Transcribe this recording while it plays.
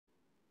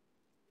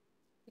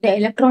The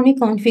electronic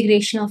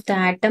configuration of the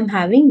atom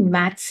having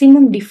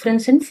maximum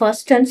difference in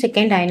first and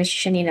second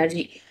ionization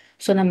energy.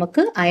 So,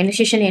 நமக்கு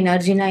ionization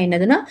energy na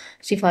என்னதுனா,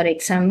 see for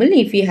example,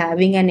 if you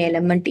having an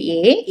element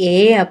A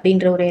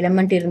அப்படின்ற ஒரு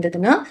element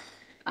இருந்ததுனா,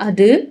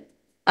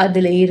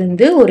 அதுல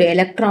இருந்து ஒரு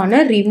எலக்ட்ரானை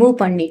remove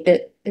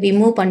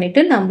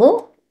பண்ணிட்டு நம்ம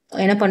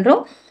என்ன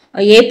பண்றோம்,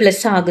 A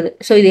plus ஆகுது.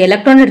 ஸோ இது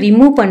எலக்ட்ரானை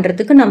ரிமூவ்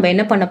பண்றதுக்கு நம்ம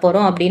என்ன பண்ண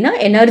போறோம் அப்படின்னா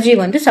எனர்ஜி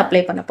வந்து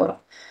சப்ளை பண்ண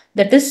போறோம்.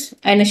 தட் இஸ்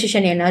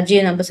அயனைசேஷன் எனர்ஜியை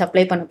நம்ம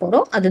சப்ளை பண்ண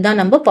போறோம். அதுதான்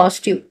நம்ம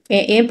பாசிட்டிவ்.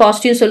 ஏன்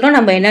பாசிட்டிவ் சொல்றோம்,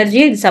 நம்ம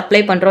எனர்ஜியை இது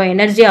சப்ளை பண்றோம்,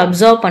 எனர்ஜியை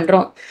அப்சர்வ்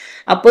பண்றோம்.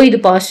 அப்போ இது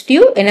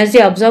பாசிட்டிவ்.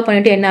 எனர்ஜியை அப்சர்வ்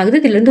பண்ணிட்டு என்ன ஆகுது,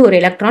 இதுல இருந்து ஒரு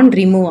எலக்ட்ரான்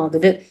ரிமூவ்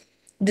ஆகுது.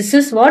 This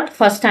is what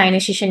first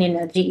ionisation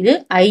energy. இது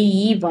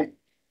IE1.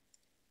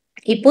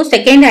 இப்போ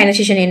செகண்ட்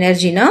அயனைசேஷன்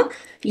எனர்ஜினா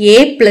A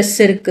பிளஸ்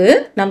இருக்கு,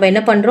 நம்ம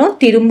என்ன பண்றோம்,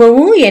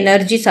 திரும்பவும்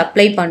எனர்ஜி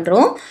சப்ளை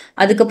பண்றோம்.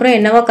 அதுக்கப்புறம்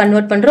என்னவா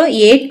கன்வெர்ட் பண்றோம்,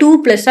 A2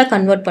 பிளஸ்ஸா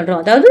கன்வெர்ட்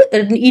பண்றோம். அதாவது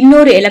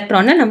இன்னொரு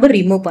எலக்ட்ரானை நம்ம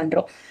ரிமூவ்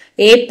பண்றோம்.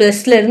 A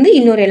பிளஸ்ல இருந்து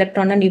இன்னொரு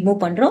எலக்ட்ரானை ரிமூவ்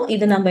பண்றோம்.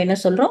 இது நம்ம என்ன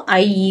சொல்றோம்,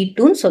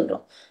 IE2ன்னு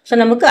சொல்றோம். ஸோ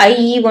நமக்கு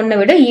IE1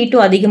 விட E2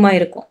 அதிகமா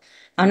இருக்கும்.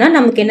 ஆனா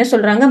நமக்கு என்ன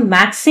சொல்றாங்க,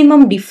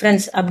 மேக்சிமம்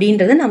டிஃபரன்ஸ்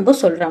அப்படின்றத நம்ம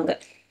சொல்றாங்க.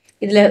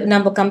 இதுல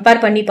நம்ம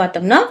கம்பேர் பண்ணி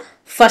பார்த்தோம்னா,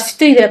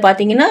 ஃபர்ஸ்ட் இதுல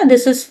பாத்தீங்கன்னா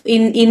திஸ் இஸ்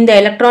இந்த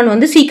எலக்ட்ரான்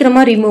வந்து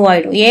சீக்கிரமா ரிமூவ்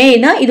ஆயிடும்.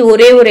 ஏன்னா இது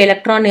ஒரே ஒரு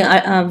எலக்ட்ரான்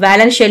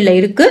வேலன்ஸ் ஷெல்ல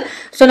இருக்கு.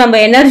 ஸோ நம்ம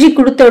எனர்ஜி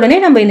கொடுத்த உடனே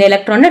நம்ம இந்த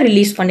எலக்ட்ரானை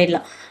ரிலீஸ்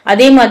பண்ணிடலாம்.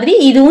 அதே மாதிரி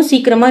இதுவும்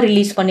சீக்கிரமா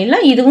ரிலீஸ்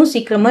பண்ணிடலாம், இதுவும்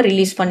சீக்கிரமா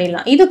ரிலீஸ்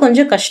பண்ணிடலாம். இது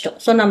கொஞ்சம் கஷ்டம்.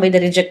 ஸோ நம்ம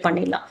இதை ரிஜெக்ட்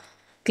பண்ணிடலாம்.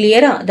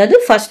 கிளியரா? அதாவது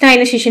first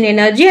ionisation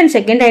energy and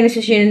second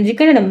ionisation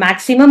எனர்ஜிக்கு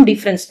maximum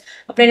difference.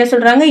 அப்படி என்ன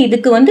சொல்றாங்க,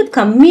 இதுக்கு வந்து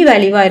கம்மி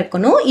வேல்யூவா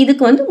இருக்கணும்,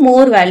 இதுக்கு வந்து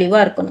மோர்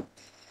வேல்யூவா இருக்கணும்.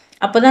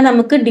 அப்போதான்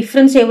நமக்கு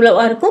டிஃப்ரென்ஸ்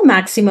எவ்வளவா இருக்கும்,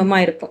 மேக்ஸிமமா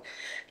இருக்கும்.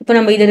 இப்போ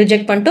நம்ம இதை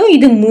ரிஜெக்ட் பண்ணிட்டோம்.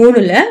 இது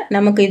 3ல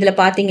நமக்கு இதுல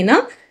பாத்தீங்கன்னா,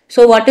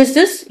 ஸோ வாட் இஸ்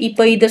திஸ்,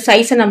 இப்போ இது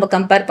சைஸை நம்ம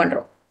கம்பேர்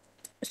பண்றோம்.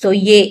 ஸோ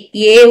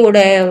ஏவோட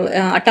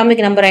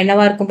அட்டாமிக் நம்பர்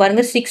என்னவா இருக்கும்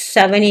பாருங்க, 6,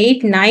 7,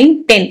 8, 9,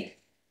 10.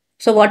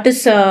 ஸோ வாட்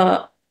இஸ்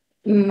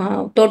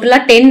டோட்டலா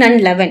 10 and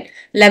 11.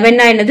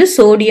 11 என்னது,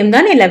 சோடியம்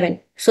தானே 11.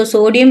 So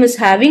sodium is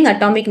having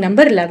atomic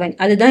number 11.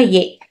 அதுதான்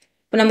A.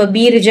 இப்போ நம்ம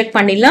B ரிஜெக்ட்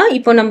பண்ணிடலாம்.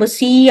 இப்போ நம்ம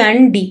C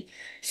and D.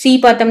 C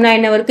பார்த்தோம்னா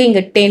என்ன இருக்கு,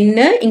 இங்க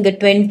 10, இங்க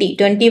 20.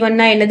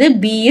 21 என்னது,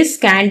 B is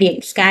scandium.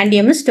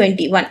 Scandium is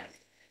 21.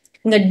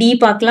 இங்க D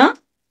பார்க்கலாம்,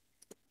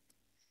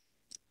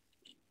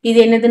 இது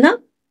என்னதுன்னா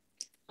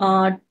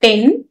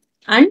 10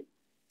 and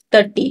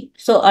 30.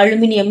 So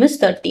aluminum is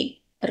 30,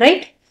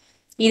 right?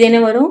 இது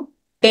என்ன வரும்,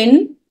 10,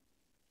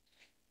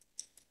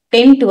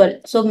 12.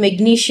 So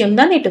magnesium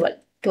தான்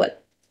 12.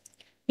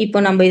 இப்போ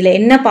நம்ம இதுல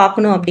என்ன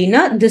பார்க்கணும்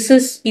அப்படின்னா, this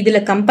is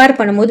இதுல கம்பேர்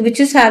பண்ணும்போது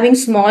which is having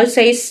small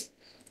size,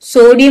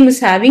 sodium is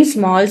having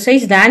small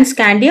size than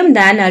scandium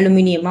than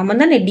aluminium. ஆமா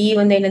தானே, D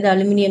வந்து என்னது,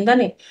 அலுமினியம்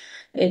தானே.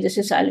 This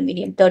is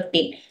aluminium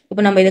 13.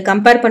 இப்போ நம்ம இதை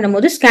கம்பேர்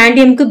பண்ணும்போது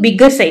ஸ்காண்டியம்க்கு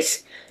பிக்கர் சைஸ்,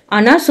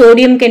 ஆனா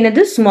சோடியம்க்கு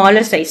என்னது,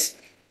 smaller size.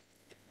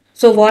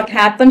 So what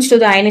happens to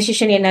the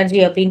ionisation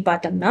energy அப்படின்னு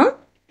பார்த்தோம்னா,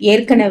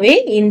 ஏற்கனவே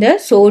இந்த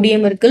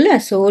சோடியம் இருக்குல்ல,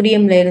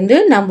 சோடியம்ல இருந்து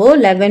நம்ம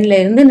 11ல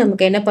இருந்து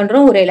நமக்கு என்ன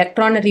பண்றோம், ஒரு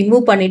எலக்ட்ரானை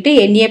ரிமூவ் பண்ணிட்டு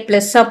Na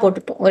பிளஸ்ஸா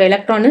போட்டுட்டோம். ஒரு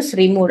electron is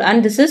remove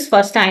and this is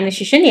first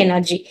ionisation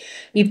energy.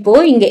 இப்போ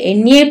இங்க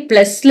Na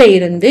பிளஸ்ல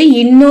இருந்து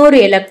இன்னொரு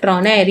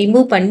எலக்ட்ரானை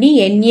ரிமூவ் பண்ணி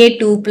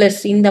Na2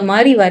 பிளஸ் இந்த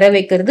மாதிரி வர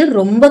வைக்கிறது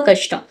ரொம்ப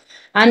கஷ்டம்.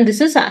 And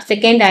this is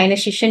second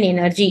ionisation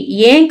energy.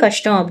 ஏன்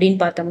கஷ்டம் அப்படின்னு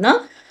பார்த்தோம்னா,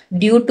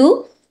 due to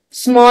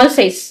small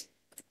size,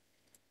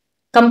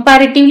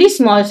 comparatively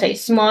small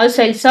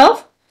size of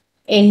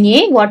Na,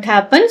 what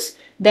happens,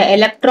 the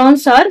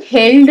electrons are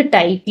held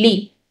tightly.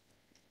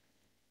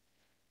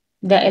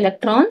 The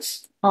electrons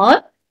are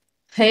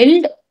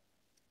held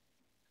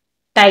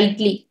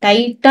tightly.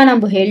 டைட்டா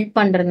நம்ம ஹெல்ட்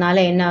பண்றதுனால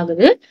என்ன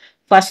ஆகுது,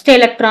 ஃபர்ஸ்ட்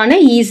எலக்ட்ரானை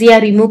ஈஸியா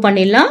ரிமூவ்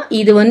பண்ணிடலாம்.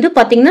 இது வந்து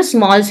பாத்தீங்கன்னா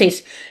ஸ்மால் சைஸ்,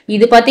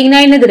 இது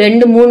பாத்தீங்கன்னா என்னது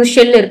 2-3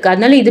 ஷெல் இருக்கு,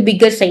 அதனால இது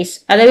பிக்கர் சைஸ்.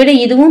 அதை விட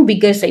இதுவும்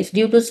bigger size.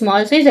 Due to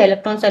small size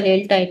electrons R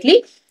held tightly.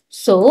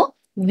 So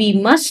we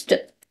must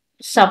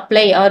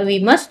supply or we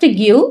must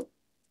give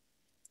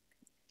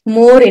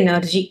more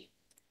energy.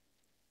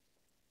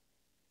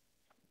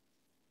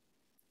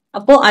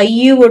 அப்போ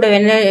IU ஓட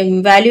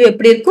வேல்யூ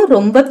எப்படி இருக்கும்,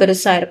 ரொம்ப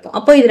பெருசா இருக்கும்.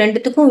 அப்போ இது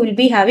ரெண்டுத்துக்கும் will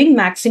be having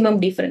maximum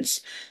difference.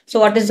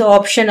 So what is the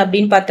option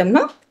அப்படின்னு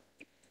பார்த்தோம்னா,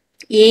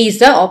 A is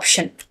the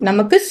option.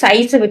 நமக்கு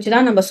சைஸை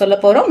வச்சுதான் நம்ம சொல்ல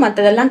போறோம்.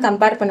 மற்றதெல்லாம்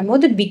கம்பேர்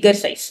பண்ணும்போது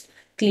பிக்கர் சைஸ்.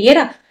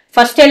 கிளியரா?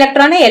 ஃபர்ஸ்ட்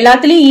எலக்ட்ரானை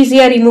எல்லாத்துலயும்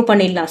ஈஸியா ரிமூவ்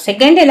பண்ணிடலாம்.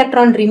 செகண்ட்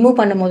எலக்ட்ரான் ரிமூவ்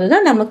பண்ணும்போது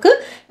தான் நமக்கு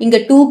இங்க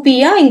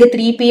 2Pயா இங்க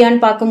 3Pயான்னு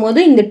பார்க்கும்போது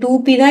இங்க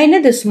 2P தான்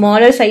என்னது,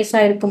 ஸ்மாலர் சைஸா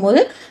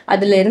இருக்கும்போது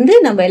அதுல இருந்து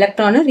நம்ம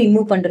எலக்ட்ரானை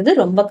ரிமூவ் பண்றது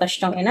ரொம்ப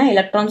கஷ்டம். ஏன்னா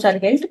electrons R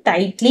held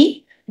tightly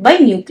by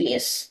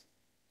nucleus.